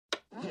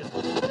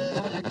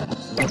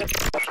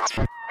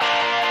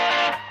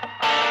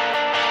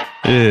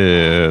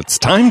It's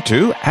time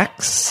to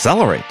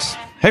accelerate.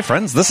 Hey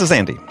friends, this is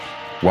Andy.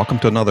 Welcome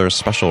to another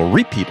special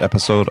repeat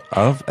episode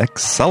of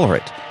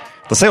Accelerate,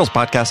 the sales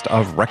podcast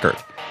of record.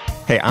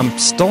 Hey, I'm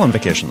still on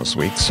vacation this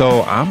week,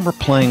 so I'm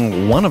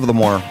replaying one of the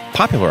more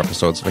popular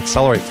episodes of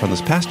Accelerate from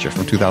this past year,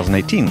 from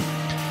 2018.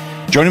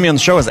 Joining me on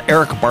the show is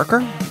Eric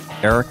Barker.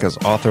 Eric is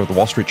author of the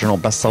Wall Street Journal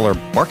bestseller,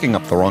 Barking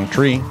Up the Wrong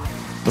Tree,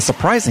 the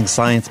surprising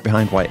science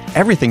behind why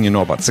everything you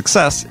know about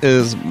success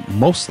is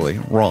mostly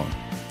wrong.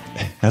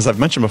 As I've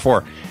mentioned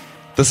before,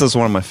 this is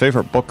one of my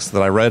favorite books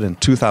that I read in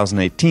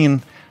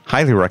 2018.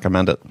 Highly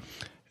recommend it.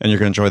 And you're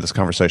going to enjoy this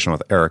conversation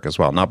with Eric as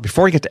well. Now,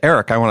 before we get to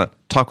Eric, I want to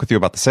talk with you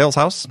about the Sales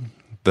House,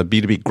 the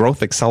B2B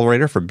growth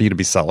accelerator for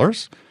B2B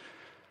sellers.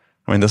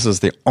 I mean, this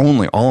is the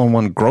only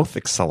all-in-one growth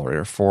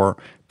accelerator for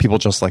people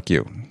just like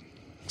you.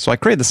 So I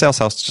created the Sales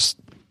House just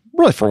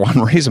really for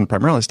one reason,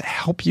 primarily, is to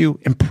help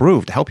you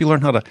improve, to help you learn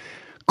how to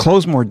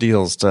close more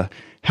deals, to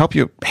help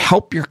you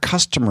help your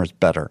customers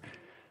better,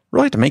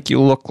 really to make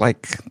you look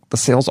like the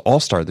sales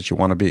all-star that you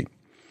want to be.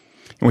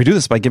 And we do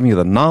this by giving you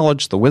the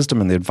knowledge, the wisdom,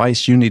 and the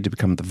advice you need to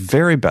become the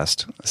very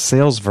best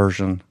sales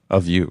version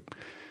of you.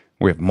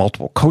 We have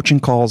multiple coaching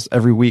calls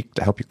every week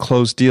to help you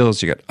close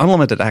deals. You get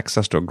unlimited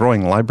access to a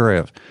growing library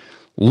of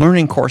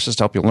learning courses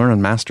to help you learn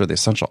and master the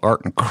essential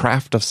art and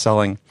craft of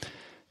selling.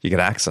 You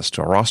get access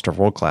to a roster of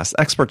world-class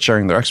experts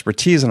sharing their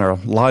expertise in our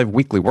live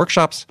weekly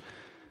workshops.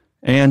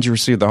 And you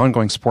receive the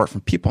ongoing support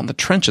from people in the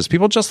trenches,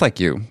 people just like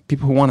you,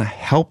 people who want to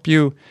help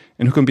you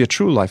and who can be a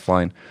true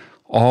lifeline,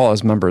 all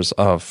as members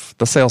of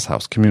the Sales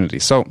House community.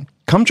 So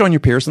come join your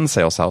peers in the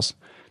Sales House.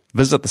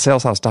 Visit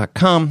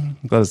thesaleshouse.com.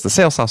 That is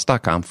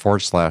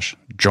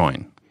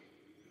thesaleshouse.com/join.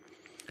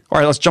 All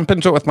right, let's jump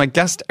into it with my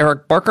guest,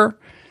 Eric Barker.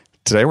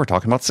 Today we're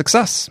talking about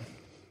success.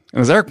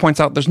 And as Eric points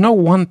out, there's no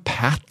one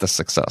path to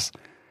success.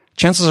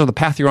 Chances are the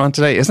path you're on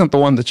today isn't the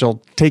one that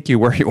will take you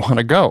where you want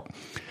to go.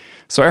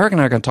 So Eric and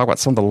I are going to talk about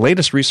some of the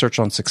latest research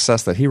on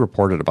success that he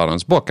reported about in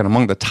his book. And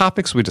among the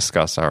topics we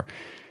discuss are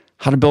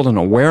how to build an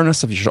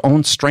awareness of your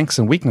own strengths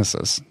and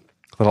weaknesses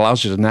that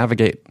allows you to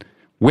navigate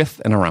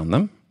with and around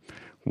them,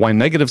 why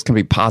negatives can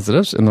be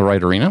positives in the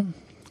right arena,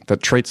 the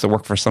traits that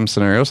work for some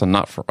scenarios and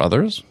not for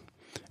others,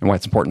 and why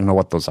it's important to know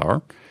what those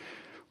are.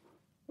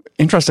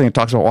 Interesting, it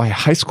talks about why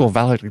high school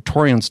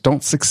valedictorians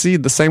don't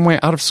succeed the same way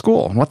out of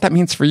school and what that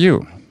means for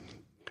you,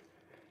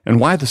 and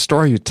why the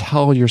story you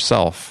tell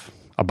yourself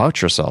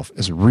about yourself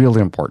is really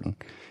important,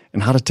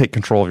 and how to take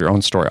control of your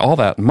own story. All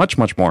that and much,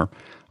 much more.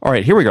 All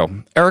right, here we go.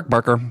 Eric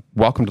Barker,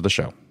 welcome to the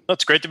show.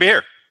 It's great to be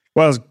here.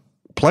 Well, it's a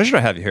pleasure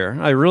to have you here.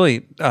 I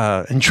really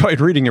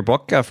enjoyed reading your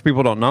book. For people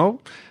who don't know,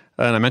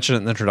 and I mentioned it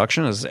in the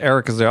introduction, is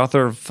Eric is the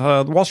author of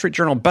the Wall Street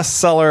Journal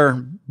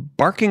bestseller,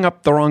 Barking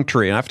Up the Wrong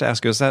Tree. And I have to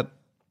ask you,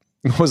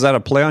 was that a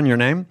play on your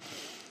name?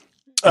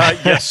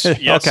 Yes.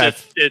 Okay.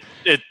 It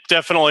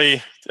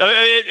definitely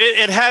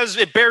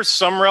it bears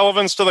some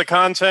relevance to the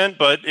content,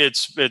 but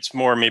it's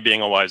more me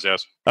being a wise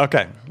ass.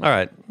 Okay, all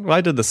right. Well,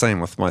 I did the same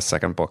with my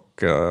second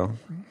book,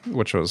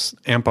 which was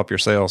Amp Up Your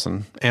Sales,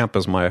 and AMP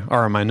is my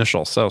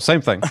initials, so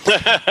same thing.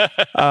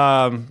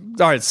 All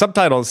right,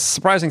 subtitles: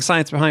 Surprising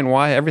Science Behind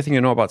Why Everything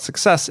You Know About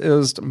Success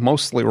is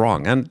Mostly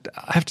Wrong. And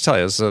I have to tell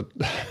you,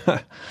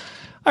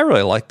 I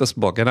really like this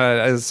book, and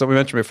as we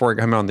mentioned before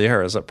we came on the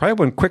air, is it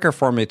probably went quicker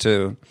for me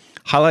to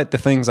highlight the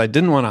things I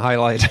didn't want to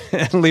highlight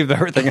and leave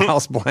everything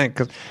else blank,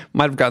 because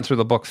might have gotten through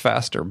the book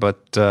faster.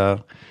 But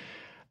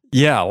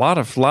yeah, a lot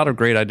of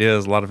great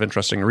ideas, a lot of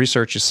interesting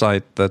research you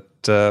cite that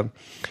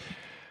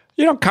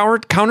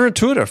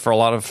counterintuitive for a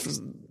lot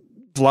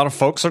of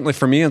folks, certainly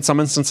for me in some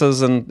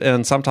instances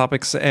and some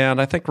topics,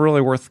 and I think really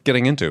worth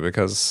getting into,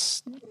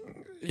 because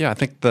I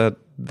think that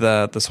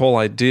this whole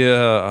idea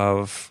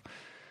of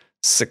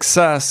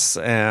success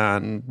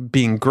and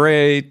being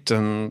great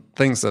and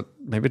things that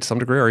maybe to some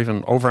degree are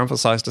even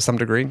overemphasized to some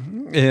degree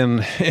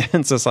in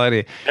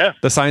society. Yeah.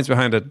 The science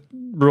behind it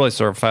really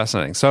sort of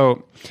fascinating.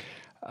 So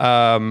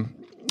I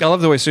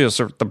love the way you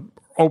sort of the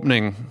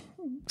opening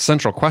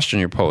central question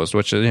you posed,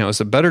 which is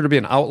it better to be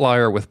an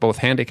outlier with both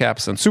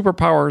handicaps and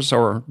superpowers,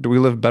 or do we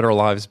live better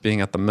lives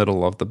being at the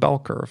middle of the bell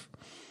curve?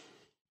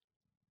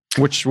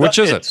 Which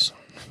is it?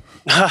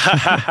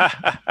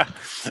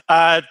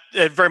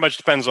 It very much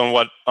depends on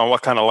what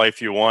kind of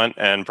life you want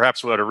and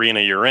perhaps what arena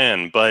you're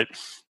in. But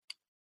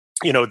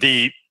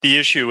the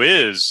issue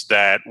is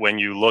that when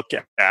you look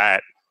at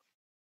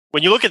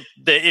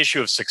the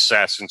issue of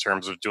success in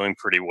terms of doing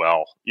pretty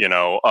well,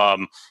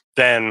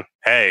 then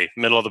hey,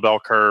 middle of the bell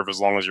curve, as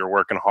long as you're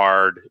working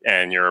hard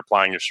and you're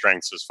applying your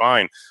strengths, is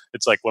fine.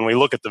 It's like when we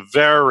look at the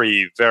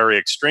very, very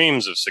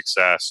extremes of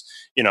success,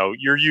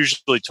 you're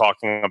usually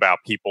talking about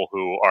people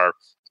who are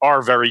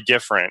very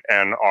different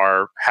and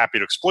are happy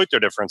to exploit their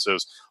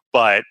differences,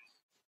 but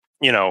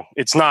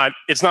it's not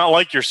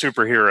like your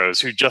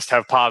superheroes who just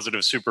have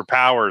positive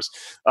superpowers.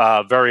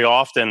 Very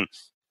often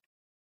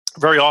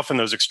very often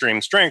those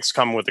extreme strengths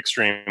come with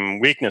extreme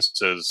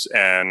weaknesses,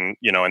 and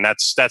and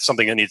that's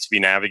something that needs to be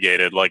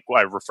navigated. Like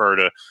I refer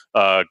to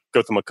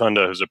Gautam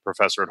Mukunda, who's a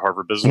professor at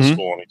Harvard Business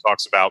School, and he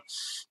talks about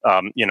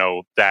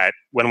that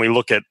when we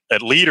look at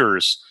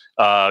leaders,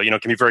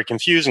 it can be very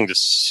confusing.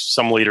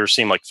 Some leaders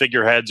seem like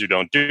figureheads who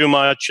don't do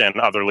much, and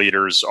other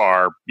leaders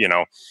are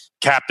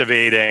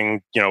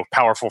captivating,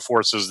 powerful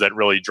forces that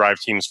really drive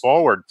teams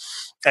forward.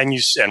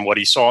 And what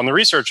he saw in the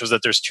research was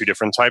that there's two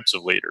different types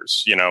of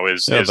leaders.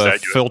 Is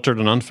that filtered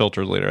and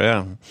unfiltered leader?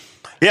 Yeah,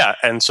 yeah.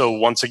 And so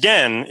once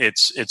again,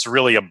 it's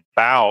really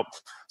about.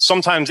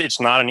 Sometimes it's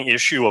not an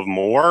issue of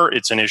more;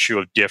 it's an issue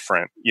of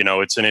different.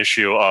 It's an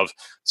issue of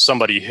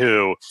somebody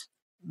who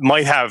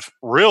might have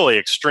really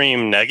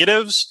extreme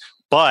negatives,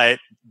 but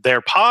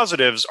their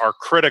positives are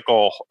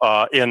critical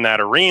in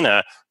that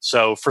arena.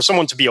 So for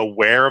someone to be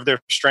aware of their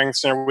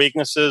strengths and their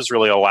weaknesses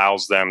really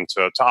allows them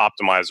to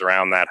optimize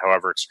around that,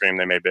 however extreme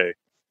they may be.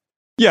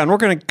 Yeah, and we're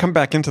going to come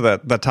back into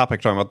that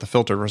topic, talking about the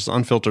filtered versus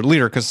unfiltered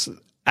leader, because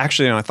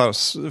actually I thought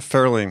it was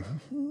fairly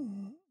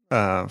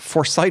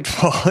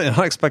foresightful in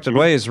unexpected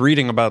ways,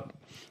 reading about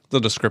the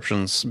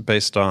descriptions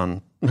based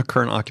on the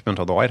current occupant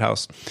of the White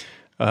House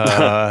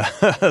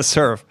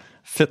sort of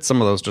fit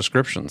some of those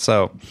descriptions.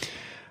 So,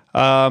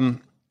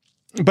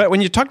 but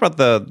when you talk about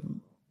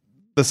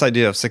this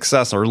idea of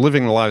success or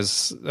living the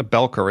lives a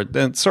bell curve,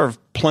 and sort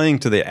of playing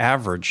to the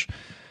average,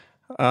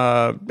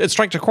 it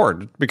strikes a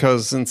chord,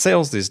 because in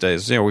sales these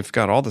days, we've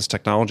got all this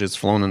technology that's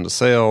flown into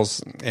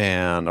sales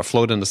and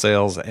afloat into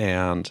sales,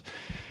 and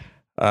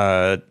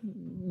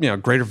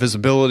greater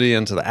visibility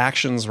into the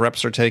actions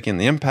reps are taking,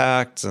 the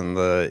impact and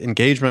the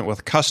engagement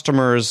with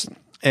customers,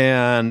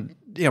 and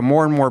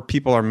more and more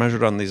people are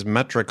measured on these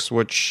metrics,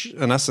 which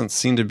in essence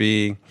seem to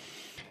be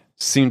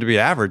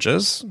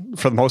averages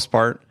for the most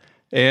part.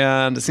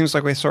 And it seems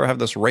like we sort of have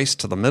this race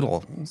to the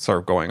middle sort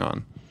of going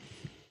on.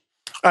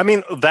 I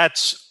mean,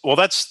 that's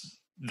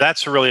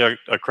really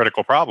a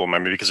critical problem. I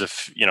mean, because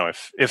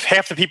if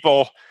half the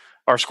people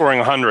are scoring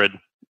 100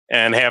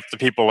 and half the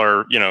people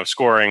are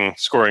scoring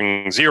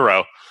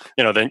 0,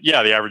 then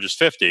yeah, the average is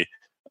 50.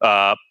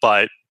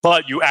 But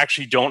you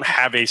actually don't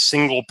have a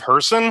single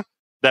person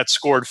that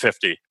scored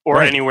 50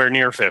 or anywhere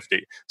near 50.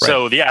 Right.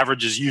 So the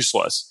average is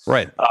useless.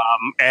 Right.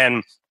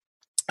 And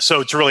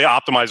so to really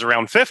optimize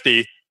around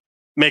 50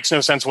 makes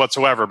no sense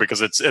whatsoever, because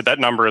that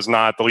number is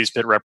not the least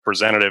bit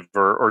representative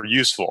or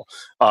useful.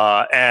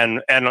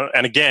 And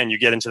again, you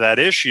get into that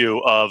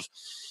issue of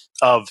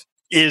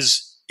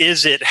is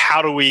it,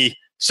 how do we,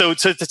 so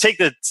to take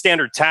the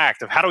standard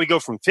tact of how do we go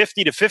from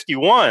 50 to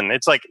 51?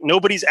 It's like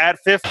nobody's at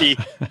 50.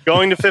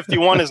 Going to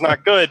 51 is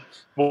not good.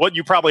 What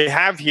you probably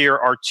have here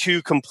are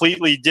two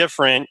completely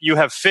different. You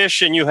have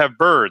fish and you have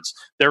birds.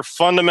 They're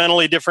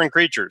fundamentally different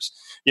creatures.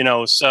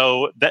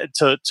 So that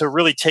to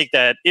really take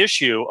that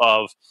issue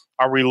of,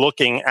 are we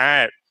looking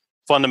at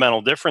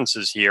fundamental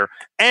differences here?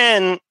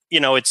 And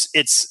it's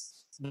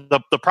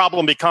the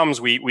problem becomes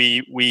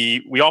we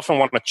often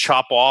want to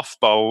chop off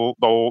the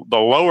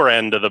lower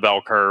end of the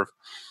bell curve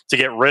to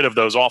get rid of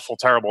those awful,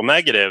 terrible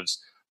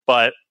negatives.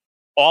 But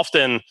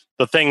often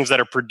the things that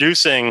are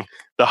producing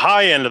the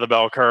high end of the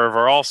bell curve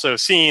are also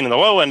seen in the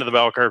low end of the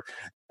bell curve,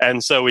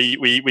 and so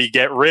we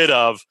get rid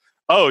of,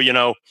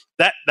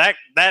 that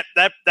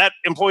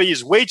employee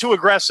is way too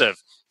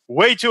aggressive.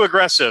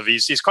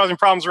 He's causing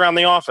problems around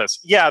the office.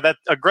 Yeah, that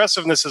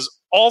aggressiveness is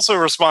also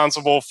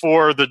responsible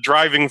for the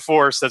driving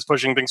force that's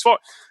pushing things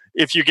forward.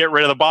 If you get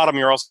rid of the bottom,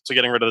 you're also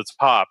getting rid of the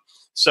top.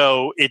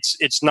 So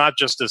it's not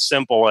just as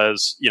simple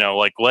as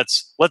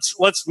let's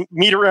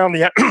meet around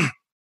the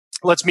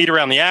let's meet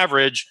around the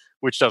average,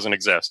 which doesn't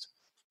exist.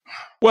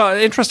 Well,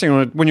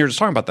 interesting when you're just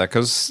talking about that,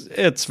 because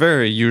it's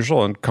very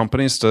usual in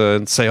companies,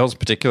 in sales in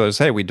particular, is,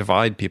 hey, we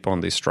divide people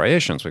in these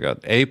striations. We got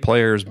A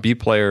players, B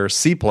players,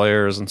 C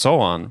players, and so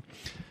on.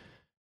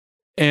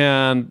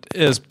 And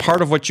is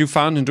part of what you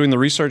found in doing the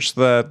research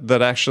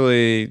that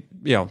actually,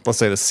 let's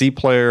say the C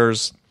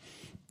players,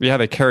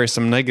 they carry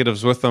some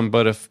negatives with them,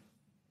 but if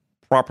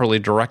properly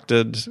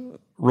directed,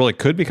 really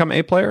could become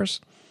A players?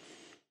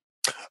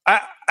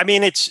 I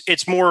mean,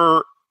 it's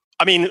more.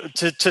 I mean,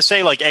 to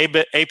say like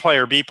A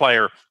player, B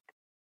player,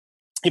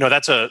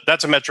 that's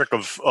a metric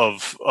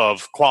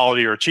of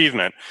quality or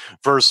achievement,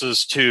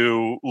 versus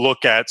to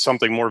look at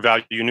something more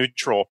value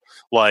neutral,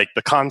 like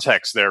the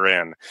context they're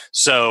in.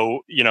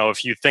 So,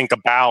 if you think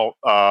about,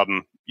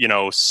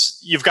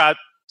 you've got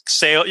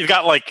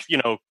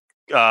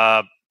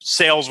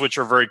sales which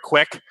are very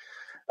quick,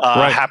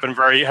 happen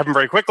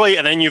very quickly,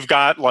 and then you've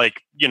got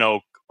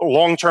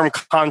long-term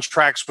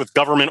contracts with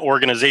government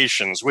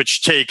organizations,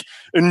 which take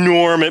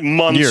enormous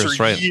months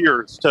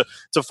years to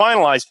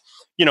finalize.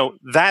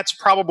 That's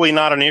probably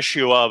not an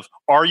issue of,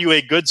 are you a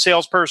good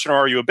salesperson or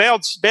are you a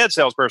bad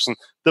salesperson?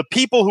 The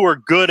people who are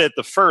good at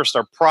the first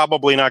are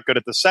probably not good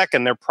at the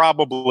second. They're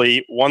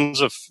probably, one's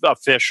a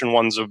fish and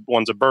one's a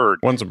bird.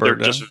 One's a bird.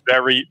 They're just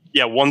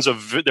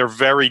they're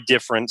very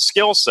different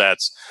skill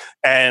sets.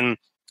 And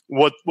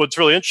what's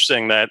really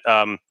interesting that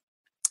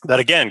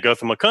again,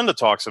 Gautam Mukunda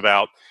talks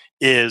about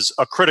is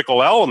a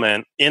critical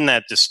element in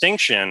that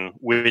distinction,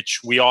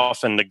 which we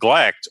often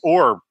neglect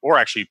or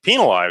actually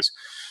penalize,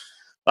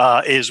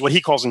 is what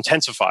he calls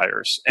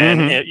intensifiers.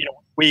 And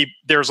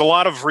there's a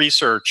lot of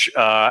research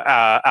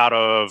mostly out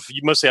of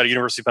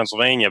University of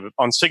Pennsylvania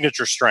on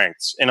signature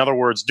strengths. In other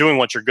words, doing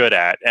what you're good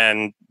at.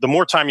 And the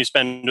more time you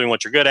spend doing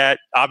what you're good at,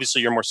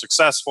 obviously you're more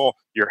successful,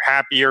 you're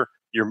happier,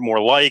 you're more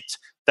liked.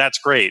 That's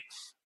great.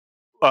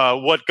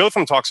 What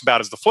Gotham talks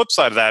about is the flip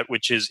side of that,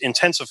 which is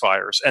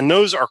intensifiers. And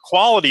those are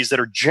qualities that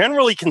are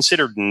generally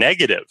considered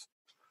negative,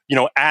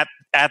 at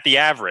the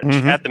average.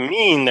 Mm-hmm. At the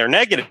mean, they're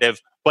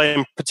negative, but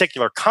in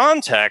particular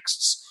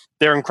contexts,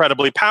 they're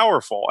incredibly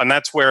powerful. And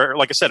that's where,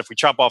 like I said, if we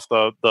chop off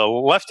the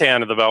left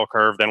hand of the bell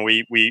curve, then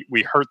we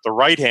hurt the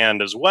right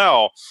hand as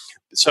well.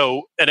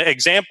 So an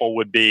example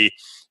would be,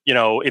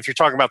 if you're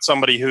talking about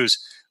somebody who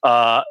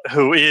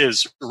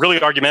is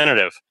really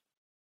argumentative,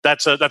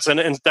 that's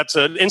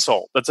an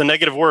insult. That's a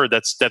negative word.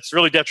 That's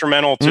really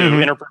detrimental to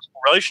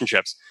interpersonal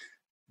relationships.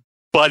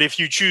 But if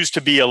you choose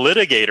to be a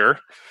litigator,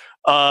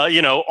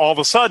 all of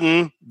a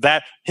sudden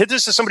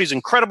this is somebody who's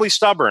incredibly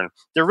stubborn.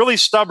 They're really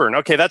stubborn.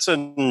 Okay, that's a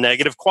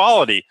negative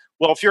quality.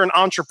 Well, if you're an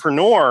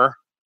entrepreneur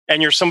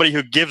and you're somebody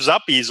who gives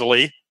up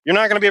easily, you're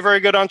not going to be a very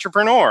good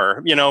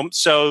entrepreneur.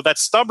 So that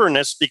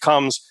stubbornness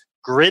becomes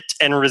grit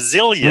and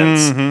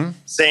resilience. Mm-hmm.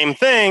 Same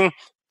thing.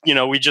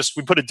 We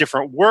put a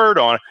different word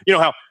on it.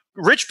 How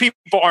rich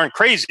people aren't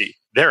crazy.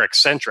 They're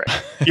eccentric.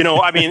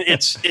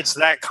 It's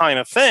that kind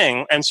of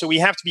thing. And so we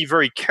have to be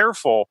very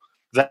careful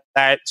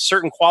that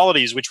certain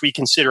qualities, which we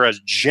consider as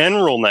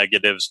general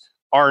negatives,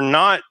 are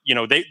not,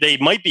 they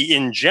might be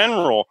in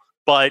general,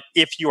 but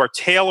if you are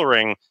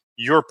tailoring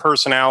your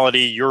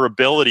personality, your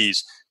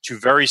abilities to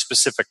very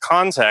specific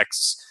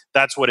contexts,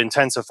 that's what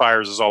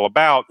intensifiers is all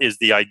about, is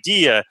the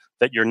idea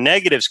that your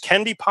negatives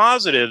can be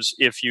positives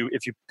if you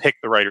pick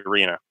the right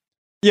arena.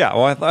 Yeah,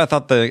 well, I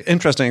thought the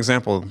interesting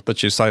example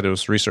that you cited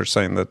was research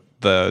saying that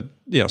the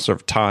sort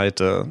of tie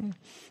to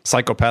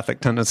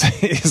psychopathic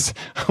tendencies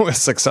with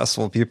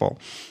successful people.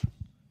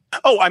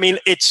 Oh,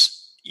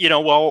 it's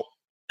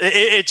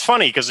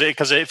funny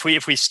because if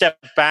we step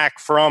back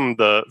from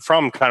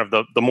kind of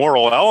the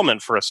moral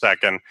element for a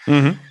second,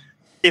 mm-hmm.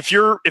 if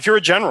you're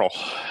a general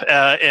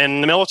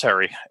in the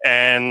military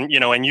and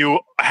you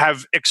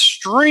have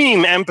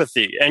extreme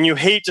empathy and you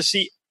hate to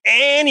see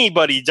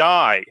anybody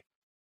die,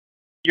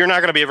 you're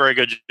not going to be a very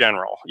good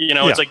general.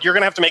 It's like you're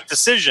going to have to make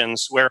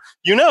decisions where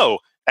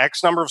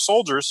X number of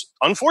soldiers,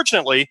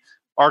 unfortunately,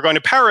 are going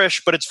to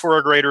perish, but it's for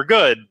a greater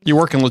good. You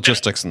work in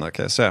logistics in that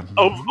case, yeah.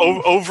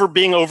 Over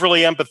being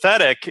overly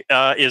empathetic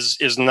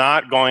is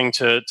not going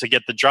to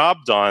get the job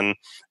done,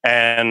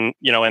 and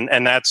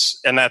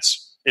that's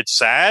it's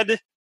sad,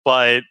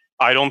 but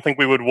I don't think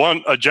we would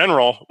want a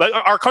general.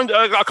 Our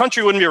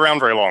country wouldn't be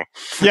around very long.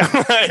 Yeah,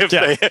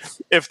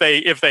 if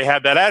they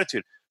had that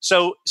attitude.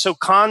 So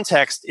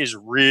context is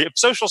real.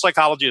 Social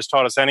psychology has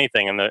taught us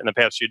anything in the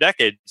past few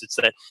decades.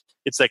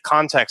 It's that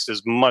context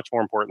is much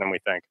more important than we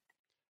think.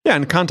 Yeah,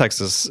 and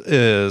context is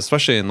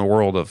especially in the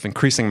world of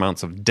increasing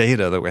amounts of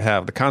data that we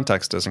have, the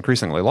context is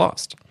increasingly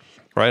lost,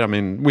 right?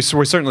 We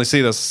certainly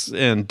see this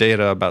in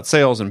data about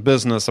sales and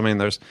business.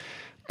 There's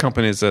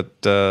companies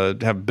that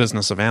have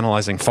business of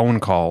analyzing phone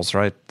calls,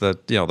 right?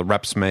 That the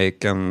reps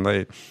make,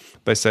 and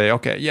they say,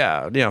 okay,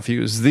 if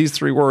you use these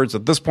 3 words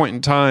at this point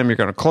in time, you're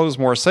going to close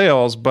more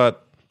sales,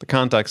 but the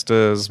context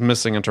is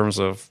missing in terms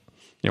of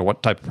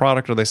what type of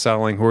product are they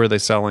selling, who are they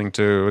selling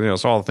to,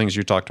 so all the things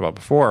you talked about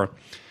before.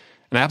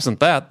 And absent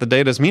that, the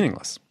data is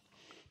meaningless.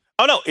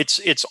 Oh no,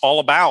 it's all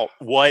about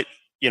what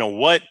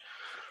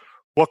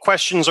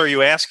questions are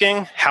you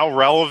asking? How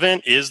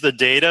relevant is the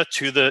data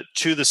to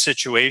the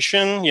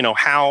situation?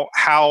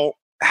 How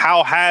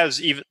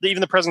has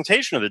even the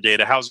presentation of the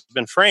data, how's it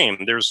been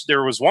framed?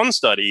 There was one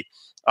study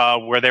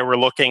where they were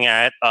looking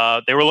at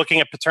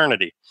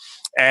paternity,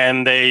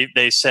 and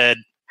they said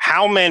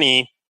how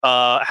many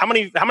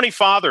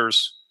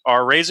fathers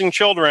are raising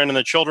children and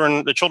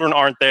the children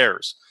aren't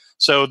theirs.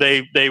 So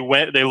they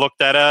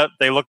looked at a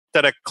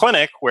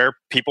clinic where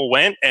people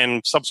went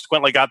and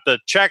subsequently got the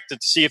check to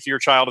see if your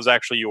child is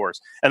actually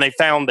yours, and they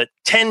found that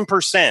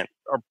 10%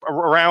 or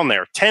around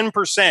there,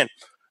 10%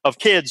 of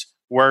kids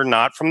were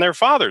not from their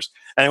fathers.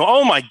 And they go,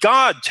 oh my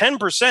God,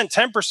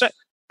 10%.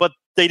 But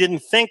they didn't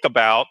think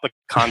about the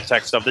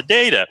context of the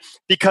data,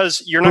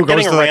 because you're not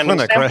getting a random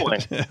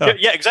sampling. Right?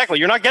 Yeah, exactly.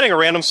 You're not getting a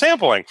random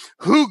sampling.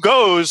 Who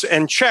goes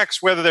and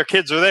checks whether their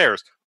kids are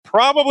theirs?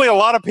 Probably a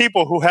lot of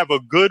people who have a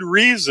good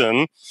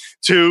reason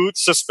to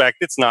suspect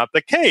it's not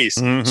the case.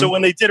 Mm-hmm. So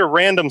when they did a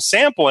random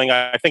sampling,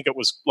 I think it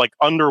was like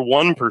under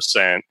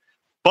 1%,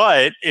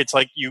 but it's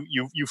like you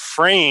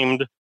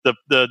framed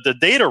the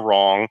data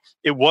wrong.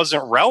 It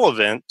wasn't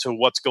relevant to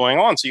what's going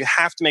on. So you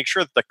have to make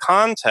sure that the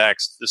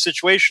context, the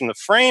situation, the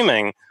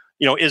framing,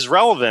 is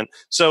relevant.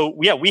 So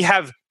yeah, we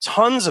have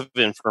tons of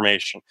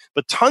information,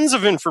 but tons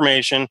of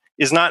information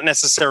is not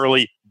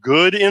necessarily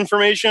good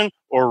information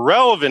or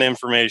relevant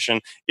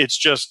information. It's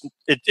just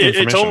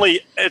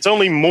it's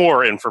only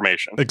more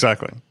information.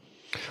 Exactly.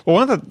 Well,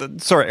 one of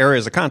the sort of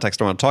areas of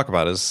context I want to talk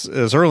about is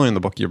early in the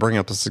book you bring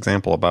up this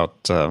example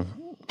about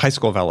high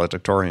school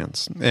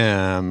valedictorians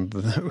and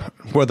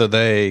whether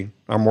they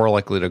are more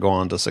likely to go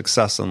on to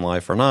success in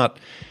life or not.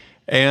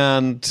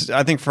 And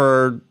I think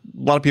for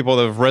a lot of people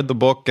that have read the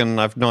book, and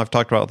I've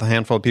talked about with a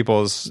handful of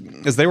people, is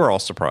they were all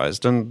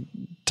surprised. And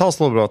tell us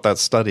a little bit about that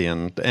study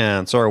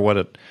and sort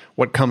of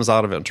what comes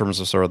out of it in terms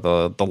of sort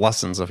of the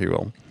lessons, if you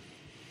will.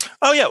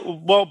 Oh, yeah.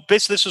 Well,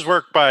 basically, this was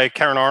work by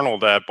Karen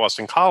Arnold at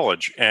Boston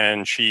College,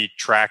 and she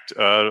tracked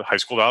high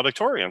school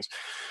valedictorians.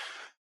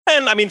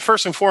 And I mean,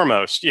 first and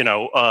foremost,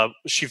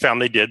 she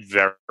found they did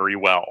very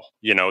well.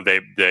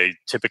 They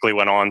typically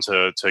went on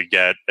to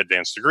get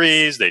advanced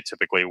degrees. They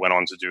typically went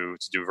on to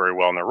do very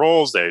well in their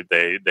roles. They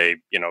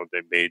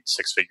made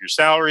six-figure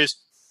salaries.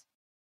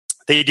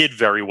 They did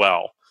very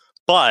well,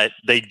 but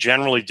they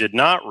generally did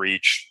not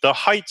reach the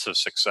heights of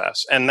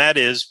success. And that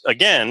is,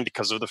 again,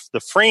 because of the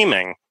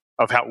framing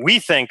of how we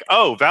think,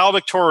 oh,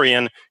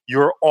 valedictorian,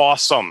 you're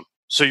awesome.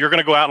 So you're going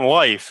to go out in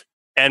life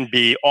and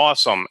be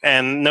awesome.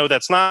 And no,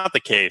 that's not the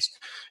case.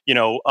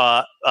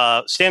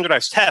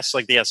 Standardized tests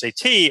like the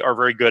SAT are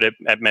very good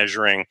at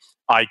measuring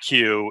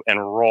IQ and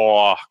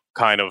raw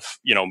kind of,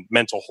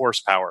 mental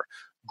horsepower.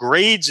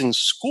 Grades in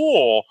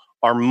school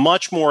are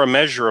much more a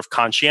measure of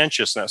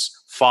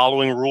conscientiousness,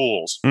 following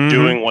rules,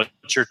 doing what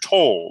you're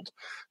told.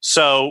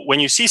 So when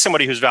you see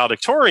somebody who's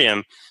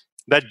valedictorian,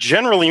 that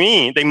generally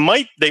means they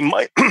might they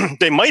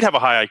might have a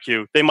high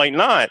IQ, they might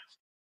not,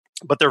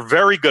 but they're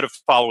very good at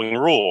following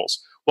rules.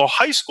 Well,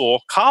 high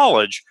school,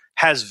 college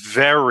has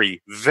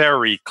very,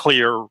 very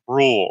clear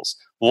rules.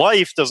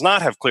 Life does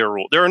not have clear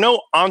rules. There are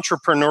no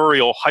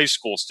entrepreneurial high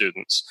school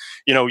students.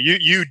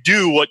 You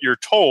do what you're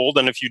told,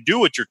 and if you do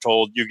what you're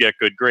told, you get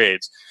good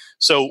grades.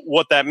 So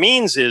what that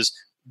means is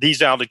these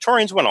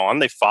valedictorians went on,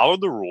 they followed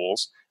the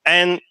rules,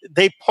 and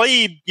they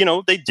played,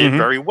 they did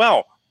very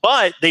well.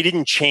 But they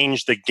didn't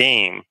change the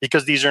game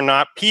because these are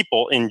not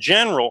people in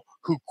general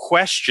who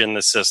question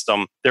the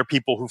system. They're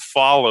people who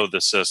follow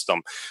the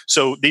system.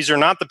 So these are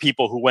not the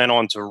people who went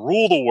on to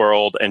rule the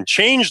world and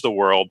change the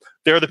world.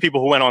 They're the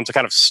people who went on to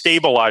kind of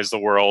stabilize the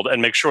world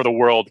and make sure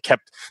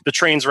the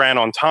trains ran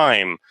on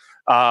time.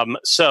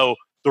 So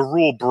the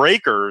rule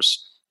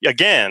breakers,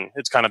 again,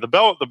 it's kind of the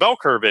bell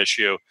curve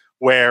issue,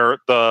 where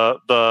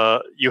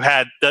you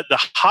had the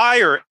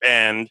higher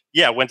end,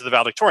 went to the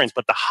valedictorians,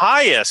 but the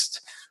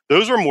highest,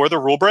 those were more the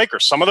rule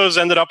breakers. Some of those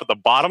ended up at the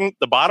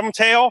bottom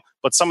tail,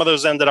 but some of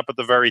those ended up at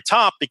the very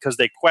top because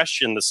they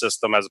questioned the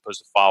system as opposed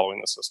to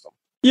following the system.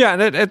 Yeah,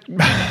 and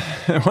when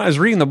I was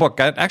reading the book,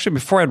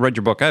 before I'd read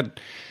your book, I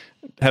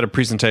had a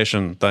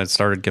presentation that I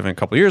started giving a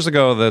couple of years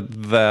ago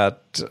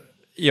that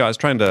I was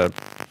trying to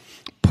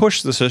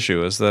push this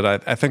issue is that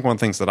I think one of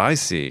the things that I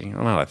see,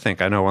 I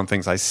know one of the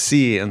things I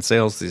see in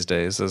sales these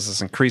days is this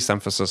increased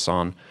emphasis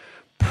on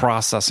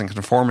process and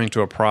conforming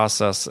to a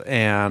process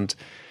and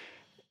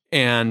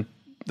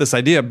this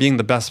idea of being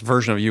the best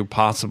version of you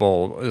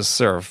possible is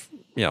sort of,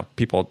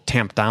 people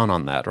tamp down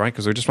on that, right?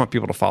 Because we just want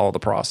people to follow the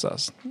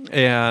process.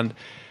 And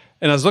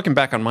I was looking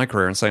back on my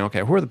career and saying,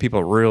 okay, who are the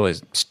people who really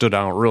stood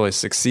out, really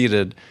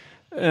succeeded?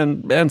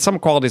 And some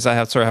qualities I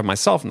have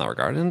myself in that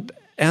regard.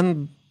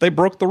 And they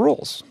broke the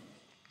rules,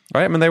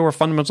 right? I mean, they were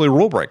fundamentally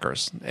rule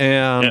breakers.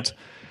 And,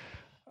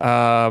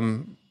 I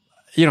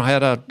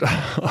had a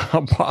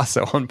boss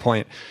at one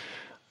point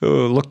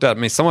who looked at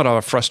me somewhat out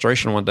of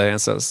frustration one day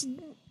and says,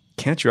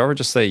 can't you ever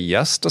just say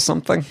yes to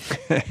something?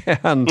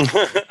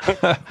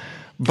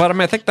 But I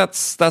mean, I think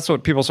that's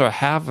what people sort of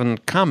have in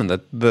common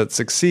that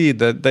succeed,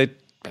 that they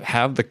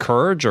have the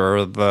courage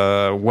or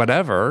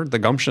the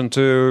gumption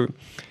to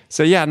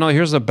say,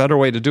 here's a better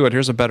way to do it.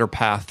 Here's a better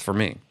path for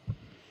me.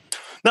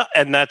 No,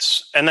 and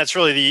that's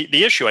really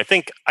the issue. I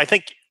think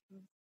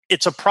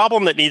it's a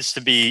problem that needs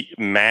to be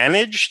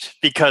managed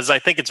because I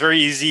think it's very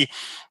easy,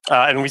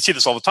 and we see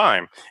this all the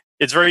time.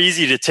 It's very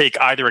easy to take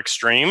either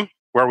extreme,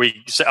 where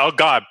we say, oh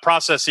God,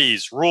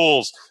 processes,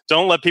 rules,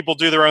 don't let people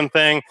do their own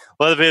thing,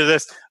 let them do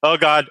this, oh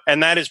God,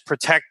 and that's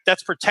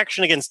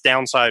protection against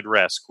downside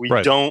risk. We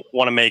don't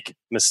want to make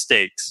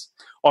mistakes.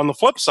 On the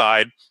flip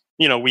side,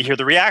 we hear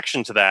the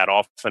reaction to that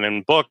often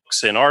in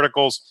books, in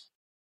articles,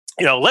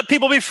 let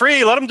people be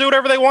free, let them do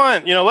whatever they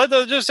want, let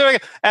them just do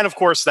it. And of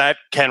course that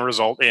can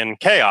result in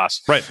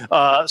chaos. Right.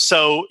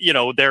 So,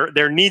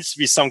 there needs to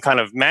be some kind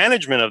of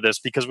management of this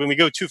because when we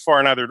go too far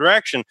in either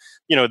direction,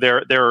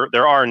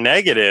 there are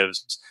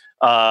negatives.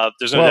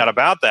 There's no doubt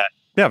about that.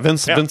 Yeah.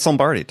 Vince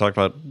Lombardi talked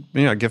about,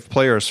 give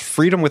players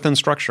freedom within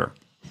structure.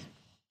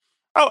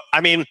 Oh,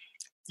 I mean,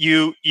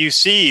 you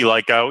see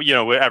like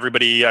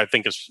everybody I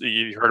think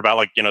you heard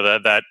about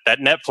that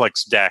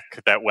Netflix deck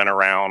that went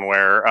around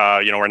where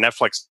where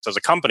Netflix as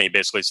a company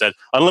basically said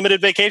unlimited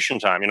vacation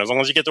time, as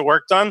long as you get the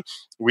work done,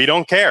 we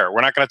don't care,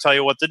 we're not going to tell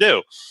you what to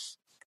do.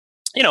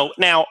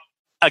 Now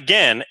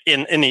again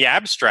in the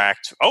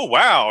abstract, oh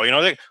wow,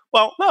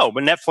 well no,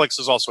 but Netflix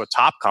is also a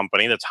top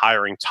company that's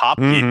hiring top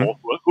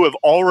people who have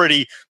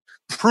already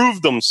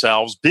proved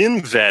themselves, been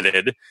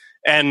vetted,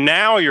 And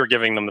now you're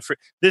giving them the free.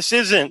 This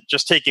isn't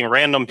just taking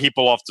random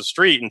people off the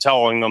street and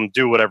telling them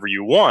do whatever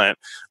you want.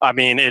 I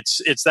mean,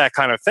 it's that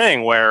kind of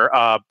thing where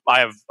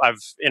I've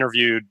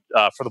interviewed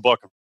for the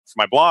book, for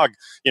my blog,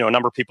 a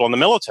number of people in the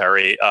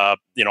military,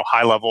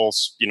 high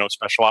levels,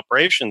 special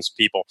operations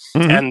people,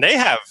 and they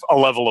have a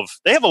level of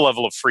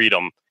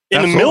freedom in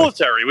Absolutely. the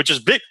military, which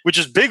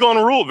is big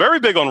on rule, very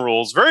big on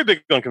rules, very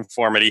big on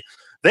conformity.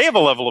 They have a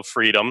level of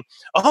freedom.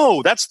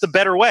 Oh, that's the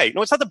better way.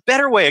 No, it's not the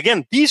better way.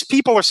 Again, these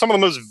people are some of the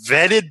most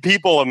vetted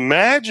people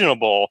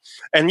imaginable.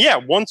 And yeah,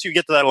 once you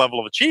get to that level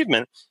of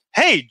achievement,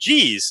 hey,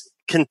 geez,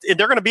 they're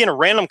going to be in a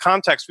random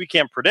context we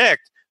can't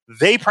predict.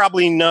 They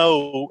probably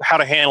know how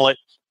to handle it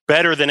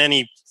better than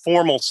any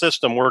formal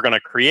system we're going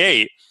to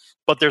create.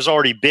 But there's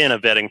already been a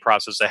vetting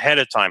process ahead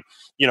of time.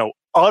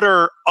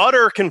 Utter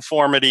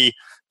conformity,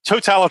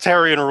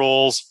 totalitarian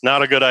rules,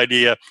 not a good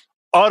idea.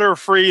 Utter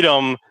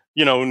freedom,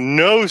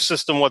 no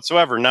system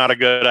whatsoever, not a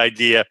good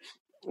idea.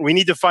 We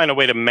need to find a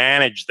way to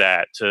manage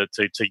that to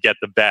get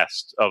the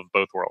best of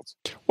both worlds.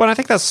 Well, I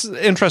think that's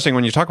interesting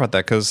when you talk about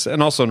that,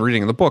 and also in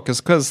reading the book,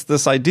 is because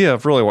this idea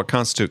of really what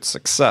constitutes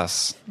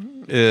success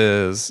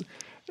is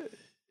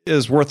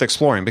worth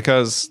exploring.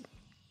 Because,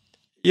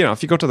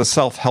 if you go to the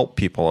self-help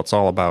people, it's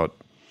all about,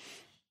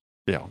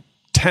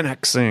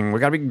 10xing. We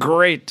got to be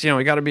great.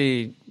 We got to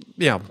be,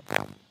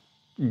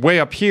 way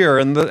up here.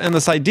 And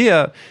this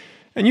idea,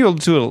 and you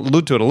allude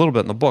to it a little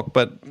bit in the book,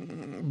 but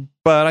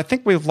I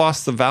think we've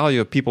lost the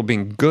value of people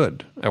being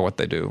good at what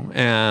they do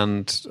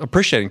and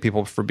appreciating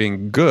people for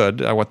being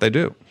good at what they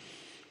do.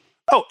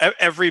 Oh,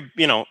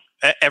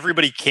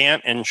 everybody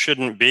can't and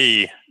shouldn't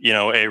be,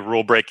 a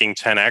rule-breaking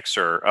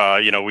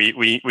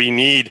 10xer. We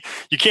need,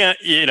 you can't,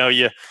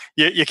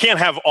 you can't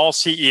have all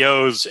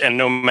CEOs and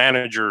no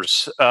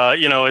managers.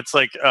 It's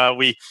like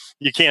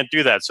you can't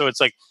do that. So it's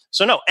like,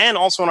 no, and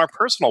also in our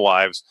personal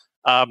lives,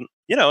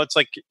 it's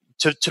like,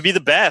 to be the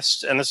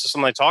best, and this is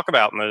something I talk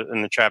about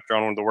in the chapter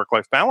on the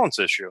work-life balance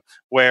issue,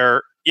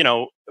 where,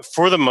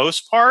 for the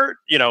most part,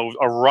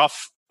 a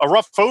rough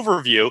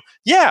overview,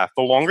 the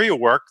longer you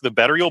work, the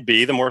better you'll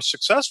be, the more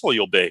successful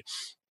you'll be.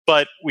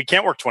 But we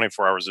can't work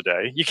 24 hours a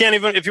day. You can't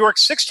even, if you work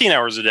 16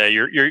 hours a day,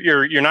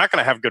 you're not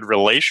going to have good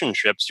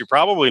relationships. You're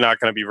probably not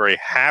going to be very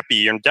happy.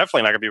 You're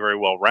definitely not going to be very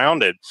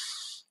well-rounded.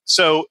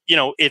 So,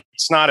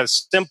 it's not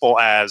as simple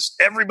as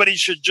everybody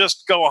should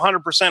just go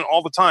 100%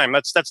 all the time.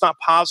 That's not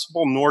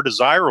possible nor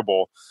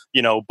desirable,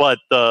 but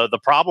the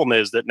problem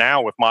is that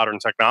now with modern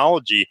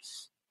technology,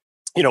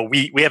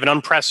 we have an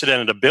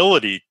unprecedented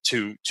ability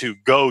to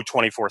go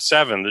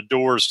 24/7. The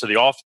doors to the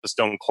office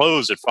don't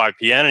close at 5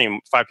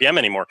 p.m.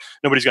 anymore.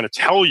 Nobody's going to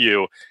tell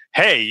you,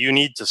 hey, you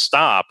need to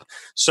stop.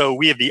 So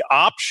we have the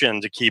option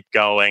to keep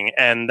going.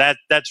 And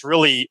that's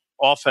really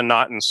often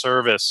not in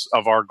service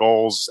of our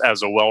goals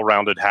as a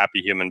well-rounded,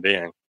 happy human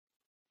being.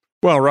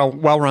 Well,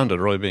 well-rounded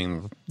really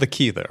being the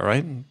key there,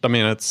 right? I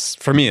mean, it's,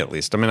 for me at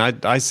least,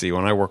 I see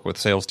when I work with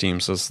sales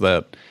teams is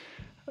that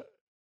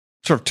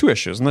sort of two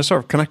issues, and they're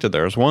sort of connected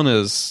there. One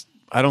is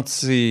I don't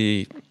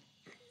see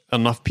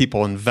enough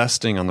people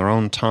investing on their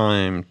own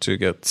time to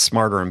get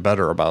smarter and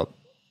better about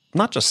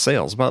not just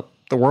sales, about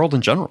the world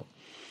in general.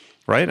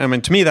 Right? I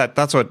mean, to me,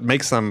 that's what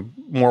makes them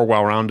more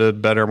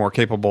well-rounded, better, more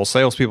capable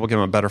salespeople, give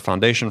them a better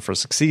foundation for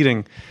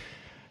succeeding.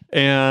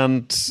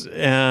 And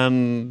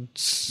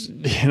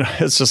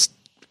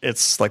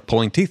it's like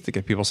pulling teeth to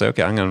get people to say,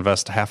 okay, I'm going to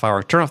invest a half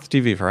hour, turn off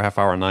the TV for a half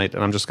hour a night,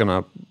 and I'm just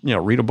going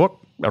to, read a book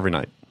every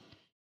night.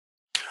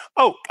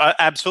 Oh,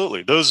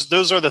 absolutely.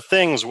 Those are the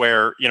things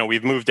where,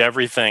 we've moved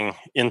everything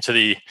into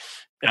the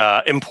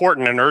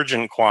important and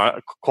urgent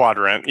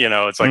quadrant.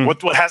 It's like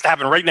what has to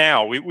happen right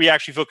now. We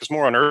actually focus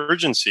more on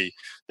urgency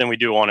than we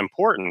do on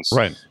importance.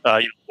 Right.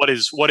 What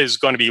is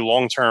going to be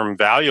long-term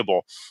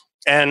valuable.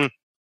 And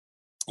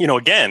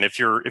again, if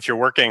you're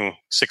working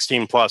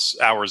 16 plus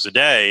hours a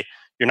day,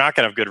 you're not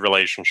going to have good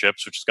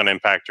relationships, which is going to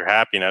impact your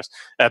happiness.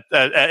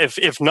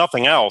 If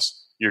nothing else,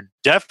 you're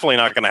definitely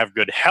not going to have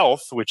good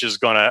health, which is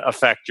going to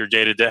affect your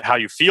day-to-day, how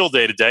you feel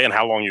day-to-day and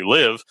how long you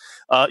live.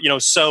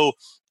 So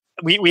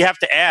we have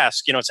to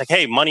ask, it's like,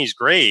 hey, money's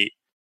great,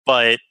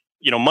 but,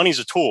 money's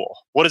a tool.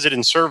 What is it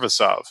in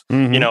service of?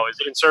 Mm-hmm. Is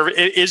it in service?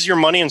 Is your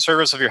money in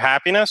service of your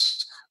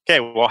happiness? Okay,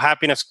 well,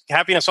 happiness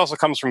also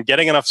comes from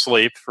getting enough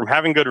sleep, from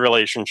having good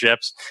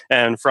relationships,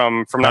 and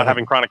from not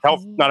having chronic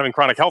health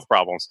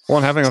problems. Well,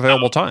 and having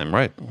available time,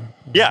 right?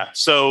 Yeah.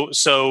 So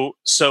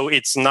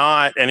it's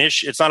not an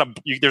issue. It's not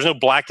there's no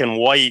black and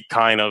white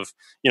kind of,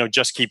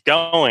 just keep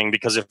going,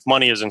 because if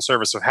money is in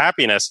service of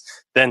happiness,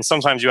 then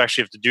sometimes you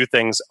actually have to do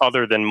things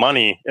other than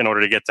money in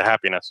order to get to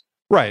happiness.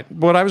 Right.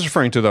 What I was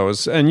referring to, though,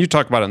 is, and you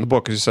talk about it in the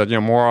book, as you said,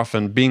 more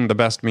often being the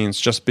best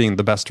means just being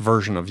the best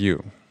version of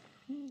you.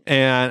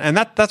 And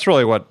that's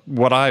really what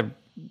I'm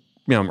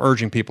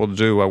urging people to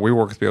do. We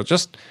work with people.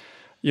 Just,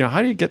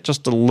 how do you get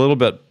just a little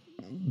bit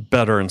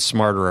better and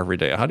smarter every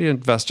day? How do you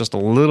invest just a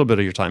little bit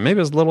of your time,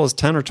 maybe as little as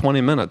 10 or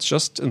 20 minutes,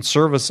 just in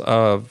service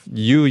of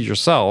you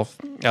yourself,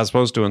 as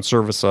opposed to in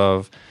service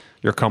of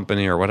your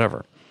company or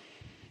whatever?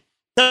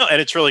 No,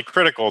 and it's really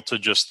critical to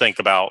just think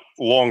about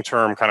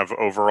long-term kind of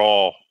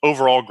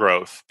overall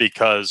growth,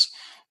 because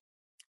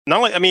not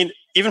only, I mean,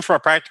 even from a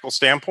practical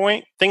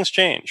standpoint, things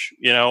change,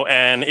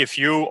 and if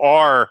you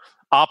are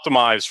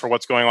optimized for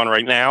what's going on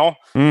right now,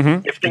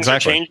 if things are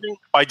changing,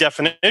 by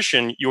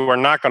definition, you are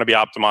not going to be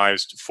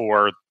optimized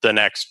for the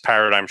next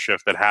paradigm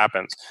shift that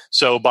happens.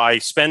 So by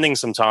spending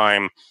some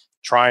time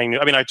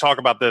I talk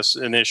about this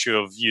in the issue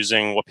of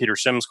using what Peter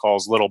Sims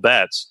calls little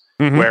bets,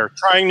 where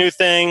trying new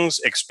things,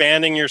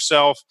 expanding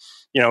yourself,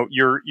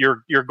 you're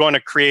going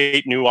to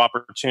create new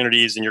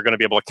opportunities, and you're going to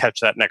be able to catch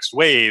that next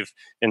wave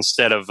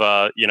instead of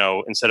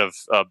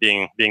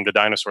being the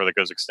dinosaur that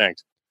goes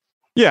extinct.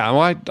 Yeah,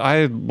 well,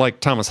 I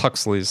like Thomas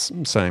Huxley's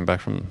saying back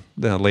from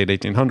the late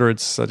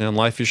 1800s that in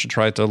life you should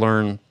try to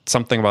learn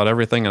something about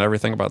everything and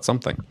everything about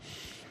something.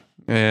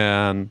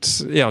 And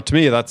to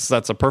me, that's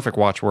a perfect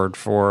watchword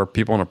for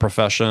people in a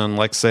profession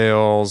like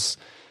sales.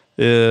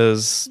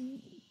 Is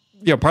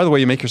part of the way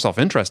you make yourself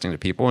interesting to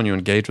people and you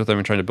engage with them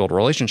and trying to build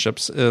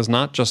relationships is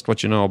not just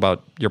what you know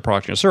about your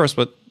product and your service,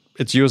 but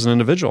it's you as an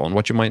individual and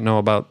what you might know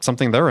about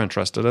something they're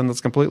interested in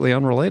that's completely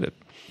unrelated.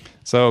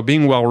 So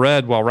being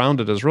well-read,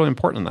 well-rounded is really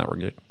important in that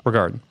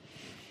regard.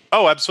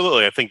 Oh,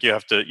 absolutely. I think you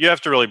have to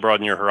really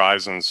broaden your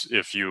horizons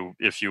if you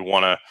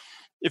want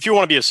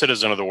to be a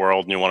citizen of the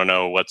world and you want to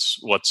know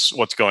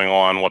what's going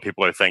on, what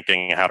people are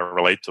thinking, how to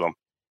relate to them.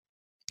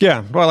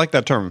 Yeah, well, I like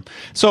that term.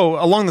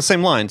 So along the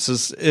same lines we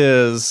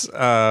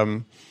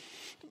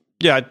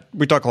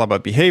talk a lot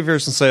about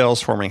behaviors in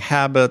sales, forming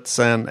habits,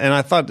 and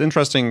I thought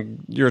interesting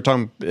you were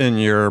talking in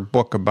your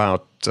book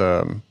about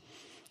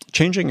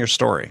changing your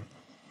story.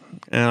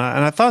 And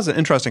I thought it was an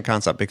interesting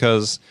concept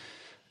because,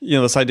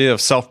 this idea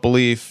of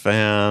self-belief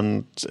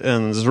and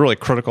is really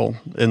critical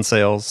in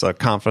sales,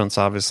 confidence,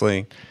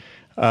 obviously.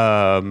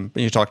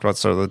 You talked about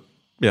sort of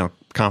the,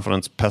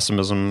 confidence,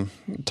 pessimism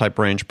type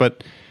range,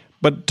 but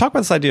talk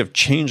about this idea of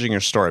changing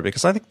your story,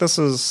 because I think this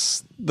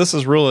is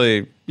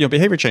really,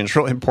 behavior change is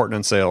really important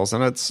in sales,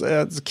 and it's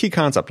a key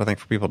concept, I think,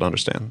 for people to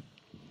understand.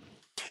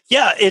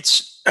 Yeah,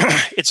 it's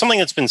something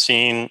that's been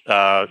seen,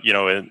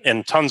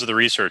 in tons of the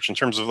research in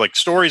terms of like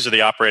stories of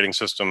the operating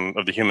system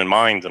of the human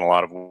mind in a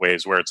lot of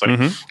ways, where it's like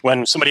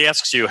when somebody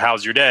asks you,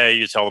 how's your day?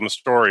 You tell them a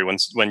story.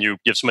 When you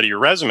give somebody your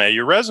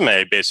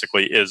resume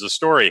basically is a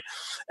story.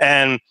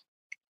 And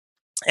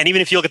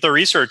even if you look at the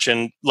research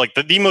and like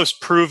the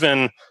most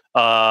proven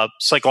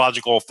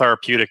psychological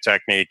therapeutic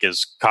technique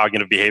is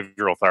cognitive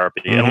behavioral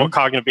therapy. And what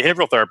cognitive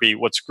behavioral therapy,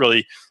 what's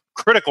really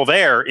critical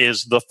there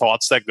is the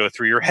thoughts that go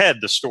through your head,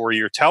 the story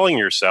you're telling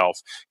yourself.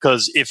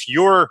 Because if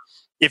you're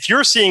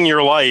seeing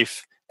your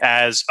life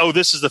as, oh,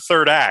 this is the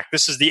third act,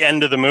 this is the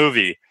end of the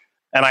movie,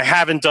 and I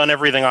haven't done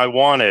everything I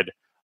wanted,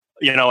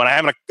 and I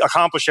haven't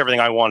accomplished everything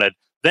I wanted,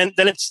 then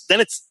it's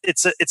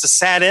a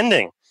sad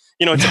ending.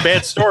 It's a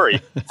bad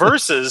story.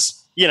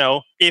 Versus,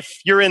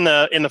 if you're in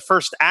the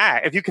first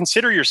act, if you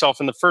consider yourself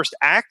in the first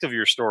act of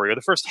your story or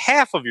the first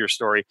half of your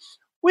story,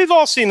 we've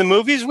all seen the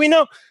movies. We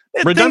know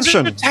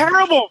redemption. Things are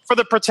terrible for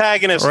the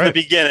protagonist in the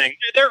beginning.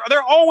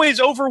 They're always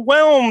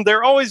overwhelmed.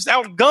 They're always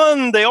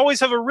outgunned. They always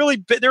have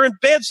they're in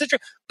bad situation,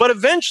 but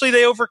eventually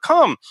they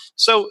overcome.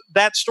 So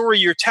that story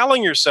you're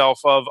telling yourself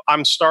of,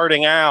 I'm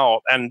starting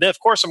out, and of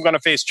course I'm going to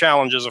face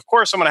challenges. Of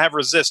course I'm going to have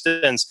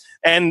resistance,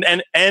 and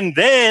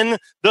then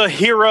the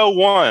hero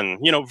won.